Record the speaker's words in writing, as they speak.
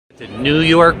The New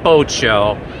York Boat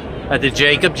Show at the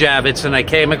Jacob Javits, and I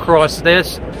came across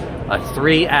this, a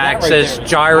 3-axis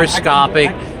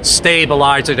gyroscopic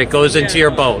stabilizer that goes into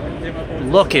your boat.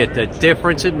 Look at the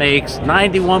difference it makes.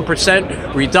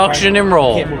 91% reduction in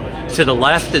roll. To the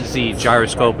left is the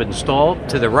gyroscope installed.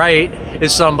 To the right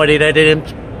is somebody that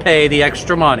didn't pay the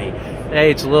extra money.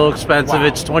 Hey, it's a little expensive. Wow.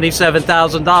 It's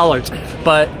 $27,000.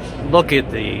 But look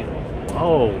at the...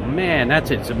 Oh, man,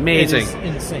 it's amazing. It is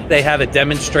insane. They have a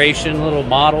demonstration little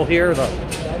model here.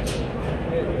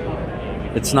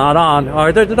 It's not on. All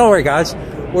right, don't worry, guys.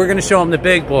 We're going to show them the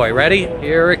big boy. Ready?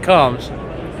 Here it comes.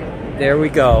 There we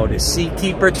go. The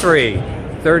Seakeeper 3.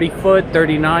 30 foot,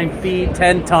 39 feet,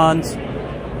 10 tons.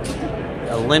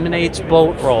 Eliminates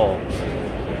boat roll.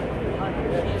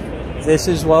 This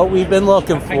is what we've been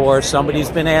looking for.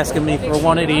 Somebody's been asking me for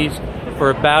one of these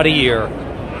for about a year.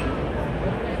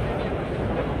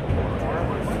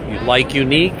 You like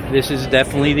unique? This is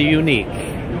definitely the unique.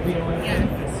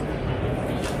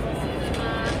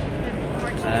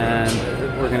 And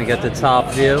we're going to get the top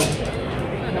view.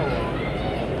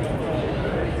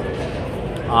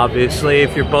 Obviously,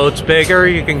 if your boat's bigger,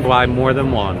 you can buy more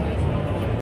than one.